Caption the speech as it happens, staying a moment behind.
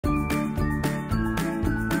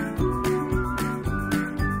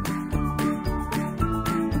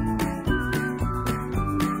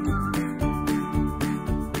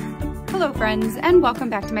Hello friends, and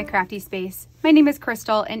welcome back to my crafty space. My name is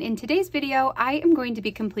Crystal, and in today's video I am going to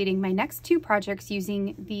be completing my next two projects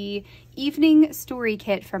using the evening story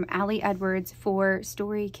kit from Ali Edwards for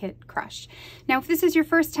StoryKitCrush. Now if this is your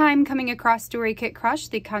first time coming across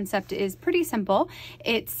StoryKitCrush, the concept is pretty simple.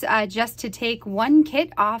 It's just to take one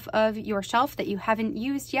kit off of your shelf that you haven't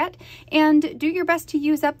used yet and do your best to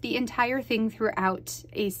use up the entire thing throughout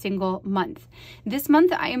a single month. This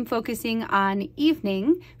month I am focusing on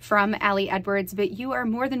evening from Ali Edwards, but you are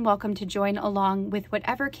more than welcome to join along with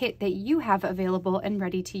whatever kit that you have available and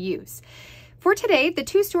ready to use. For today, the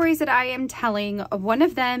two stories that I am telling, one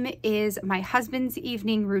of them is my husband's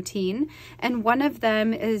evening routine, and one of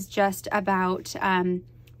them is just about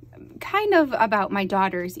kind of about my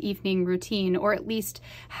daughter's evening routine, or at least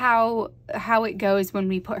how it goes when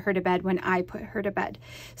we put her to bed, when I put her to bed.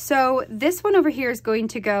 So this one over here is going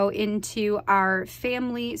to go into our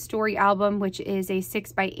family story album, which is a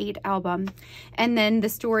 6x8 album. And then the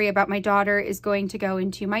story about my daughter is going to go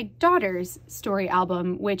into my daughter's story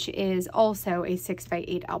album, which is also a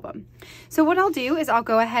 6x8 album. So what I'll do is I'll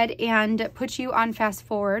go ahead and put you on fast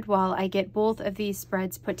forward while I get both of these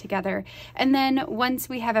spreads put together. And then once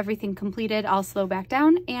we have everything completed, I'll slow back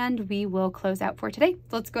down and we will close out for today.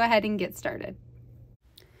 Let's go ahead and get started.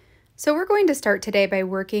 So we're going to start today by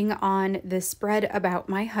working on the spread about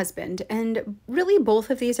my husband, and really both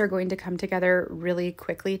of these are going to come together really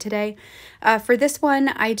quickly today. For this one,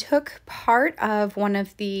 I took part of one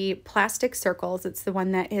of the plastic circles. It's the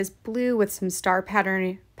one that is blue with some star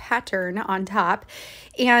pattern on top,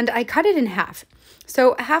 and I cut it in half.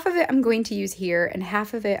 So half of it I'm going to use here and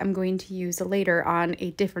half of it I'm going to use later on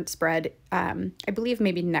a different spread. I believe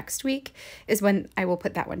maybe next week is when I will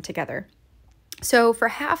put that one together. So for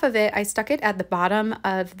half of it, I stuck it at the bottom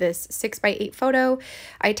of this 6x8 photo.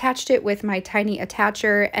 I attached it with my tiny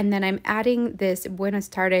attacher, and then I'm adding this Buenas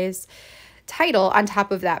tardes title on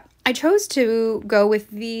top of that. I chose to go with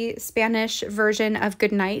the Spanish version of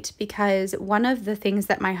good night because one of the things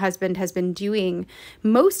that my husband has been doing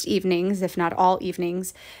most evenings, if not all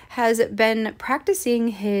evenings, has been practicing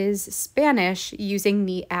his Spanish using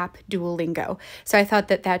the app Duolingo. So I thought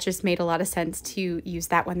that that just made a lot of sense to use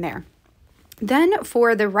that one there. Then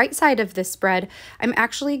for the right side of this spread, I'm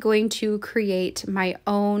actually going to create my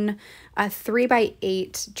own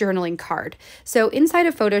 3x8 journaling card. So inside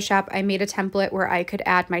of Photoshop, I made a template where I could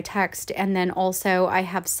add my text, and then also I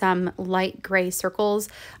have some light gray circles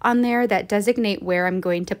on there that designate where I'm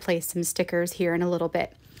going to place some stickers here in a little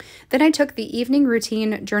bit. Then I took the evening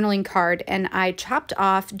routine journaling card and I chopped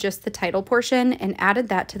off just the title portion and added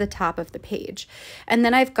that to the top of the page. And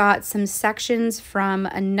then I've got some sections from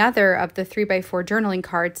another of the 3x4 journaling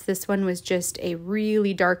cards. This one was just a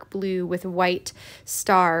really dark blue with white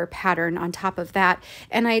star pattern on top of that.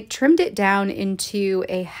 And I trimmed it down into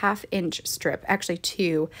a 1/2-inch strip, actually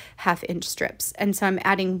 2 1/2-inch strips. And so I'm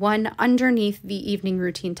adding one underneath the evening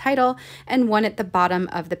routine title and one at the bottom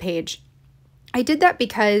of the page. I did that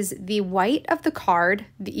because the white of the card,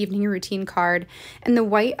 the evening routine card, and the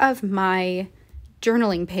white of my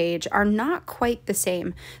journaling page are not quite the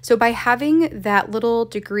same. So by having that little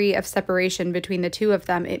degree of separation between the two of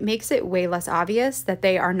them, it makes it way less obvious that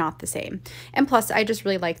they are not the same. And plus, I just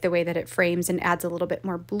really like the way that it frames and adds a little bit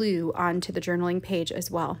more blue onto the journaling page as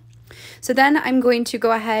well. So then I'm going to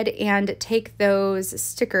go ahead and take those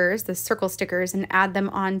stickers, the circle stickers, and add them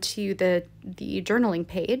onto the journaling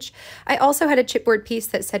page. I also had a chipboard piece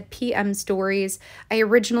that said PM Stories. I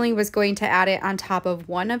originally was going to add it on top of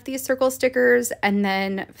one of these circle stickers and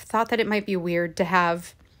then thought that it might be weird to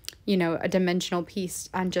have, you know, a dimensional piece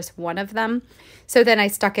on just one of them. So then I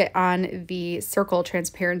stuck it on the circle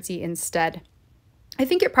transparency instead. I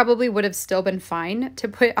think it probably would have still been fine to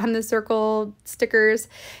put on the circle stickers,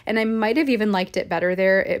 and I might have even liked it better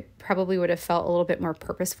there. It probably would have felt a little bit more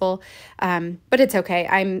purposeful, but it's okay.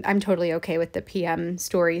 I'm totally okay with the PM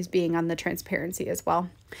Stories being on the transparency as well.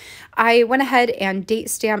 I went ahead and date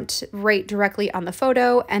stamped right directly on the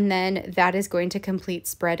photo, and then that is going to complete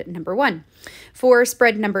spread number 1. For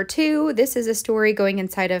spread number 2, this is a story going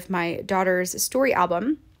inside of my daughter's story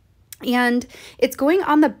album. And it's going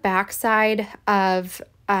on the back side of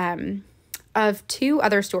 2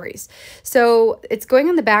 other stories. So it's going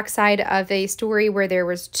on the back side of a story where there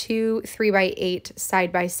was 2 3x8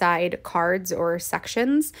 side-by-side cards or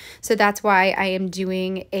sections. So that's why I am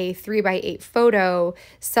doing a 3x8 photo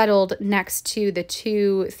settled next to the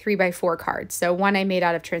 2 3x4 cards. So one I made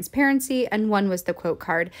out of transparency and one was the quote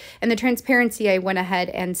card. And the transparency, I went ahead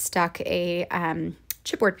and stuck a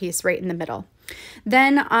chipboard piece right in the middle.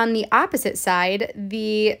 Then on the opposite side,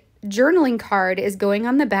 the journaling card is going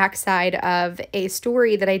on the back side of a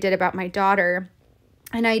story that I did about my daughter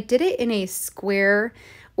And I did it in a square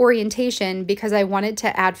orientation because I wanted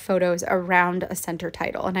to add photos around a center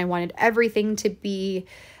title, and I wanted everything to be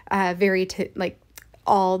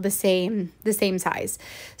all the same size.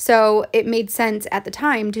 So it made sense at the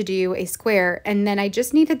time to do a square, and then I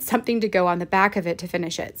just needed something to go on the back of it to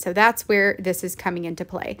finish it. So that's where this is coming into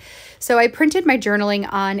play. So I printed my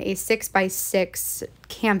journaling on a 6x6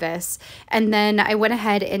 canvas, and then I went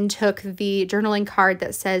ahead and took the journaling card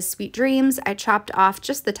that says Sweet Dreams. I chopped off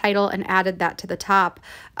just the title and added that to the top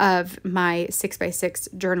of my 6x6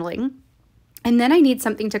 journaling. And then I need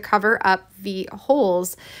something to cover up the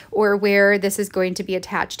holes or where this is going to be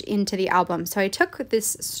attached into the album. So I took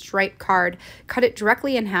this stripe card, cut it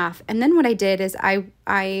directly in half, and then what I did is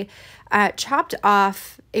I chopped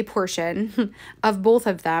off a portion of both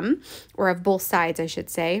of them, or of both sides, I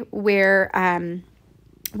should say, where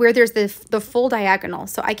there's the full diagonal.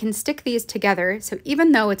 So I can stick these together. So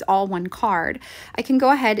even though it's all one card, I can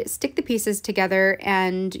go ahead, stick the pieces together,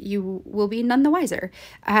 and you will be none the wiser.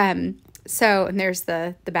 So, and there's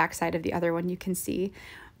the back side of the other one. You can see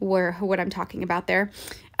what I'm talking about there.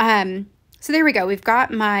 So there we go. We've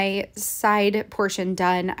got my side portion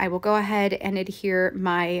done. I will go ahead and adhere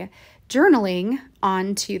my journaling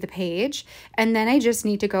onto the page, and then I just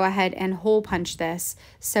need to go ahead and hole punch this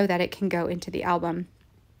so that it can go into the album.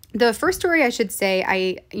 The first story, I should say,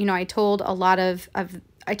 I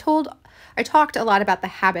talked a lot about the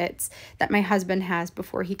habits that my husband has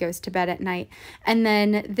before he goes to bed at night. And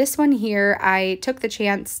then this one here, I took the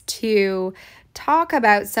chance to talk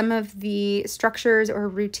about some of the structures or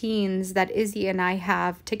routines that Izzy and I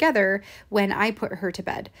have together when I put her to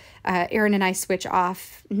bed. Erin and I switch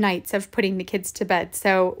off nights of putting the kids to bed.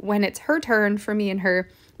 So when it's her turn, for me and her,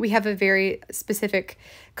 we have a very specific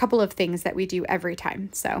couple of things that we do every time.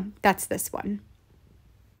 So that's this one.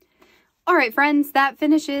 All right, friends, that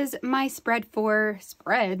finishes my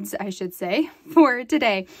spreads, I should say, for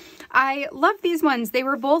today. I love these ones. They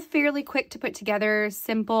were both fairly quick to put together,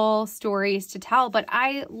 simple stories to tell, but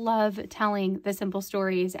I love telling the simple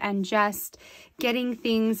stories and just getting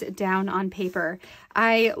things down on paper.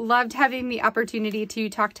 I loved having the opportunity to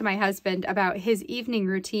talk to my husband about his evening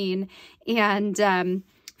routine and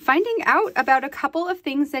finding out about a couple of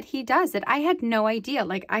things that he does that I had no idea.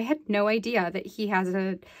 Like, I had no idea that he has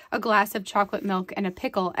a glass of chocolate milk and a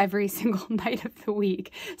pickle every single night of the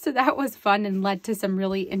week. So that was fun and led to some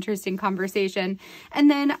really interesting conversation. And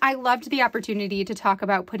then I loved the opportunity to talk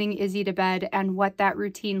about putting Izzy to bed and what that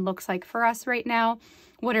routine looks like for us right now.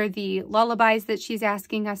 What are the lullabies that she's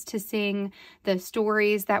asking us to sing, the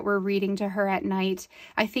stories that we're reading to her at night.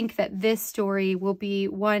 I think that this story will be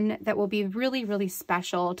one that will be really, really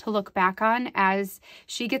special to look back on as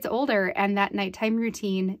she gets older and that nighttime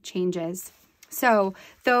routine changes. So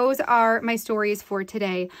those are my stories for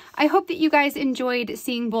today. I hope that you guys enjoyed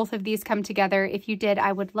seeing both of these come together. If you did,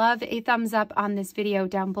 I would love a thumbs up on this video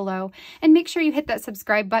down below, and make sure you hit that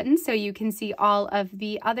subscribe button so you can see all of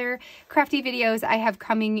the other crafty videos I have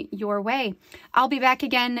coming your way. I'll be back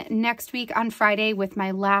again next week on Friday with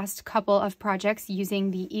my last couple of projects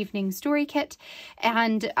using the evening story kit,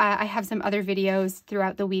 and I have some other videos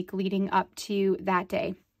throughout the week leading up to that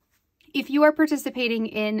day. If you are participating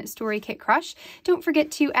in StoryKitCrush, don't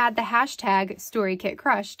forget to add the hashtag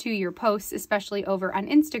StoryKitCrush to your posts, especially over on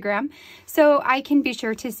Instagram, so I can be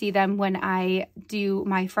sure to see them when I do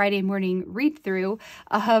my Friday morning read through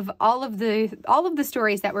of all of the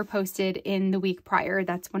stories that were posted in the week prior.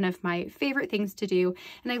 That's one of my favorite things to do,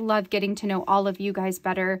 and I love getting to know all of you guys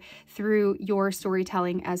better through your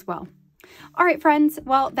storytelling as well. All right, friends,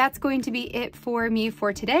 well, that's going to be it for me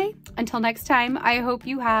for today. Until next time, I hope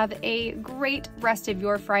you have a great rest of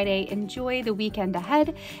your Friday. Enjoy the weekend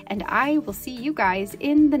ahead, and I will see you guys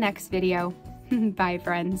in the next video. Bye,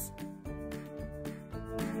 friends.